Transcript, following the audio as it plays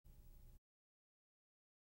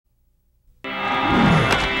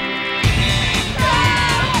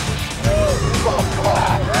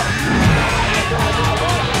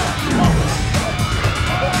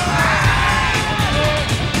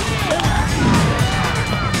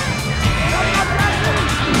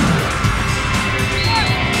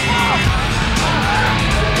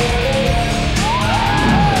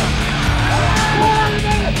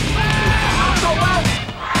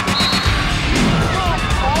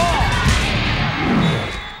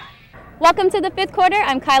Welcome to the fifth quarter.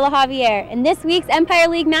 I'm Kyla Javier. In this week's Empire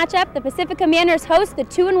League matchup, the Pacifica Mariners host the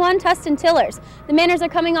 2-1 Tustin Tillers. The Mariners are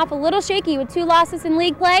coming off a little shaky with 2 losses in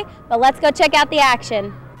league play, but let's go check out the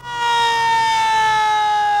action.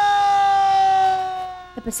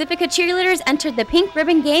 The Pacifica cheerleaders entered the pink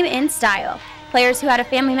ribbon game in style. Players who had a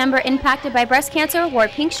family member impacted by breast cancer wore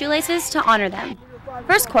pink shoelaces to honor them.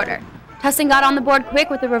 First quarter, Tustin got on the board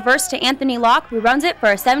quick with a reverse to Anthony Locke, who runs it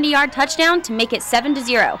for a 70-yard touchdown to make it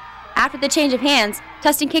 7-0. After the change of hands,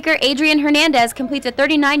 Tustin kicker Adrian Hernandez completes a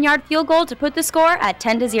 39-yard field goal to put the score at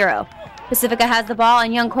 10-0. Pacifica has the ball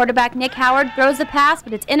and young quarterback Nick Howard throws the pass,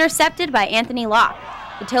 but it's intercepted by Anthony Locke.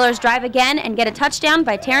 The Tillers drive again and get a touchdown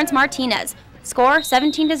by Terrence Martinez. Score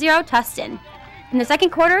 17-0 Tustin. In the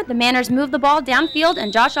second quarter, the Mariners move the ball downfield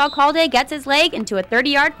and Josh Alcalde gets his leg into a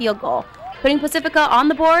 30-yard field goal, putting Pacifica on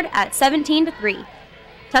the board at 17-3.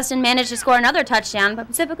 Tustin managed to score another touchdown, but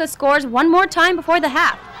Pacifica scores one more time before the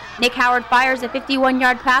half. Nick Howard fires a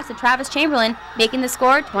 51-yard pass to Travis Chamberlain, making the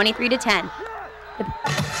score 23-10.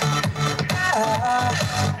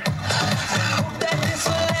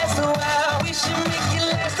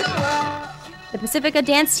 The Pacifica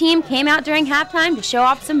dance team came out during halftime to show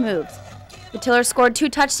off some moves. The Tillers scored 2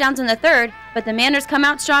 touchdowns in the third, but the Mariners come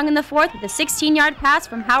out strong in the fourth with a 16-yard pass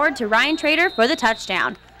from Howard to Ryan Trader for the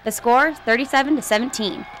touchdown. The score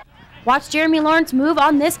 37-17. Watch Jeremy Lawrence move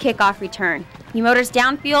on this kickoff return. He motors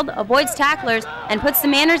downfield, avoids tacklers, and puts the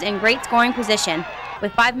Mariners in great scoring position.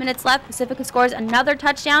 With 5 minutes left, Pacifica scores another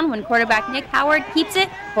touchdown when quarterback Nick Howard keeps it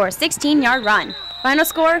for a 16-yard run. Final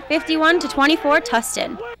score 51-24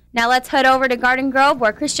 Tustin. Now let's head over to Garden Grove,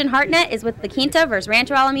 where Christian Hartnett is with the Quinta versus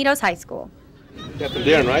Rancho Alamitos High School. Captain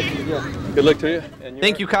Darren, right? Yeah. Good luck to you.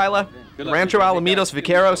 Thank you, Kyla. Rancho Alamitos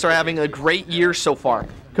Vaqueros are having a great year so far.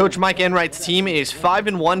 Coach Mike Enright's team is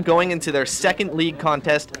 5-1 going into their second league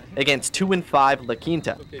contest against 2-5 La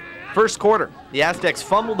Quinta. First quarter, the Aztecs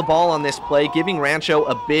fumbled the ball on this play, giving Rancho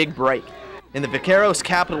a big break. And the Vaqueros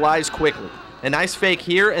capitalize quickly. A nice fake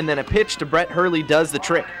here, and then a pitch to Brett Hurley does the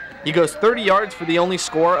trick. He goes 30 yards for the only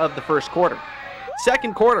score of the first quarter.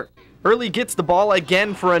 Second quarter, Hurley gets the ball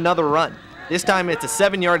again for another run. This time it's a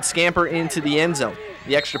 7-yard scamper into the end zone.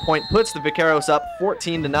 The extra point puts the Vaqueros up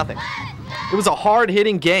 14-0. It was a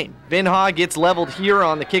hard-hitting game. Vin Ha gets leveled here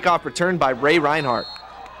on the kickoff return by Ray Reinhardt.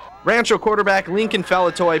 Rancho quarterback Lincoln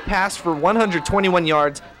Falatoy passed for 121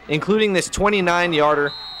 yards, including this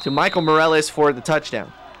 29-yarder to Michael Morales for the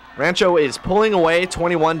touchdown. Rancho is pulling away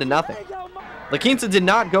 21-0. La Quinta did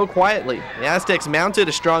not go quietly. The Aztecs mounted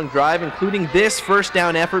a strong drive, including this first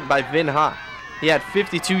down effort by Vin Ha. He had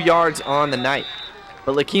 52 yards on the night.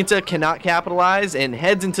 But La Quinta cannot capitalize and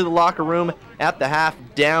heads into the locker room at the half,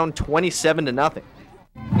 down 27-0.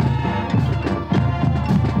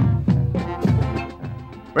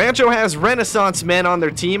 Rancho has Renaissance men on their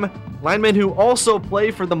team, linemen who also play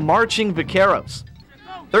for the marching Vaqueros.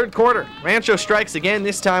 Third quarter, Rancho strikes again,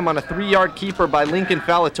 this time on a 3-yard keeper by Lincoln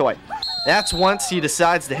Falatoy. That's once he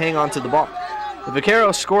decides to hang on to the ball. The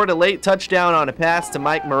Vaqueros scored a late touchdown on a pass to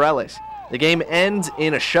Mike Morales. The game ends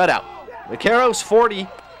in a shutout. Vaqueros 40,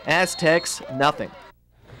 Aztecs nothing.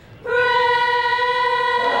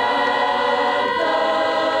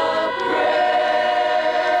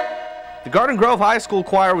 The Garden Grove High School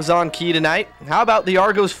choir was on key tonight. How about the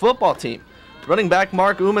Argos football team? Running back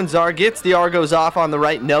Mark Umanzar gets the Argos off on the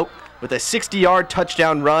right note with a 60-yard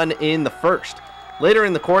touchdown run in the first. Later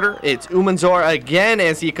in the quarter, it's Umanzar again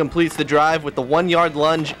as he completes the drive with the 1-yard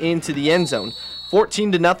lunge into the end zone.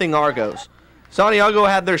 14-0 Argos. Santiago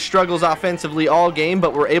had their struggles offensively all game,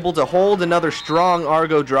 but were able to hold another strong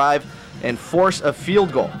Argo drive and force a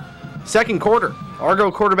field goal. Second quarter,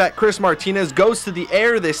 Argo quarterback Chris Martinez goes to the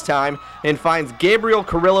air this time and finds Gabriel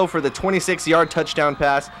Carrillo for the 26-yard touchdown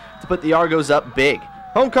pass to put the Argos up big.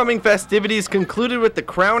 Homecoming festivities concluded with the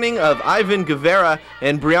crowning of Ivan Guevara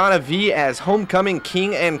and Brianna V as homecoming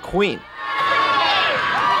king and queen.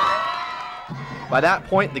 By that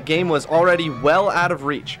point, the game was already well out of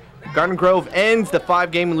reach. Garden Grove ends the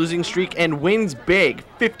 5-game losing streak and wins big,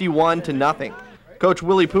 51-0. Coach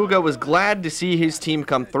Willie Puga was glad to see his team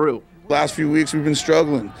come through. Last few weeks we've been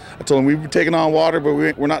struggling. I told them we've been taking on water, but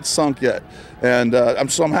we're not sunk yet. And I'm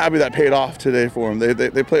happy that paid off today for them.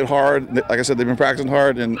 They played hard. Like I said, they've been practicing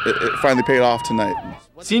hard, and it finally paid off tonight.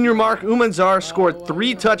 Senior Mark Umanzar scored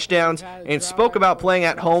 3 touchdowns and spoke about playing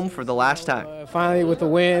at home for the last time. Finally with the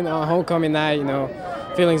win on homecoming night,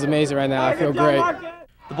 feeling's amazing right now. I feel great.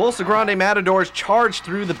 The Bolsa Grande Matadors charged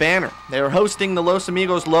through the banner. They are hosting the Los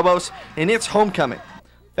Amigos Lobos, and it's homecoming.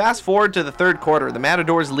 Fast forward to the third quarter, the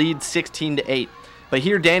Matadors lead 16-8. But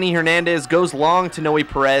here Danny Hernandez goes long to Noe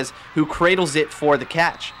Perez, who cradles it for the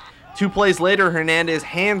catch. 2 plays later, Hernandez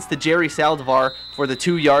hands to Jerry Saldivar for the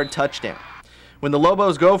 2-yard touchdown. When the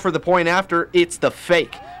Lobos go for the point after, it's the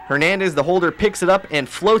fake. Hernandez, the holder, picks it up and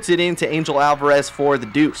floats it into Angel Alvarez for the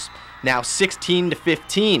deuce. Now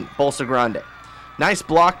 16-15, Bolsa Grande. Nice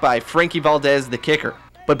block by Frankie Valdez, the kicker.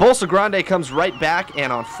 But Bolsa Grande comes right back,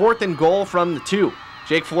 and on 4th and goal from the 2,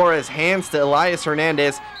 Jake Flores hands to Elias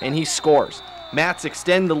Hernandez, and he scores. Mats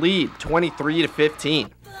extend the lead, 23-15.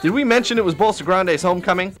 Did we mention it was Bolsa Grande's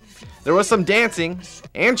homecoming? There was some dancing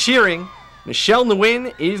and cheering. Michelle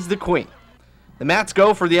Nguyen is the queen. The Mats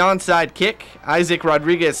go for the onside kick. Isaac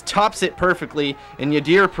Rodriguez tops it perfectly, and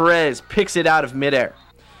Yadir Perez picks it out of midair.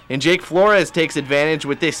 And Jake Flores takes advantage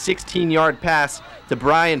with this 16-yard pass to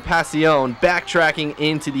Brian Pasion, backtracking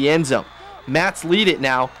into the end zone. Mats lead it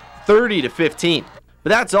now, 30-15. But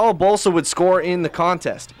that's all Bolsa would score in the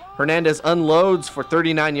contest. Hernandez unloads for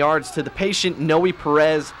 39 yards to the patient Noe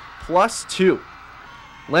Perez, +2.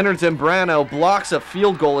 Leonard Zambrano blocks a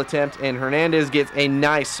field goal attempt, and Hernandez gets a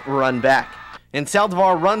nice run back. And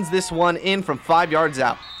Saldivar runs this one in from 5 yards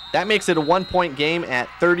out. That makes it a 1-point game at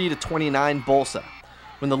 30-29 Bolsa.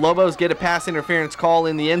 When the Lobos get a pass interference call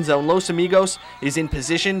in the end zone, Los Amigos is in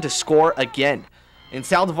position to score again. And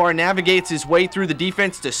Saldivar navigates his way through the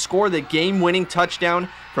defense to score the game-winning touchdown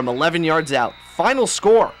from 11 yards out. Final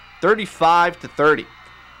score, 35-30.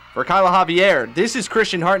 For Kyla Javier, this is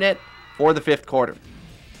Christian Hartnett for the 5th quarter.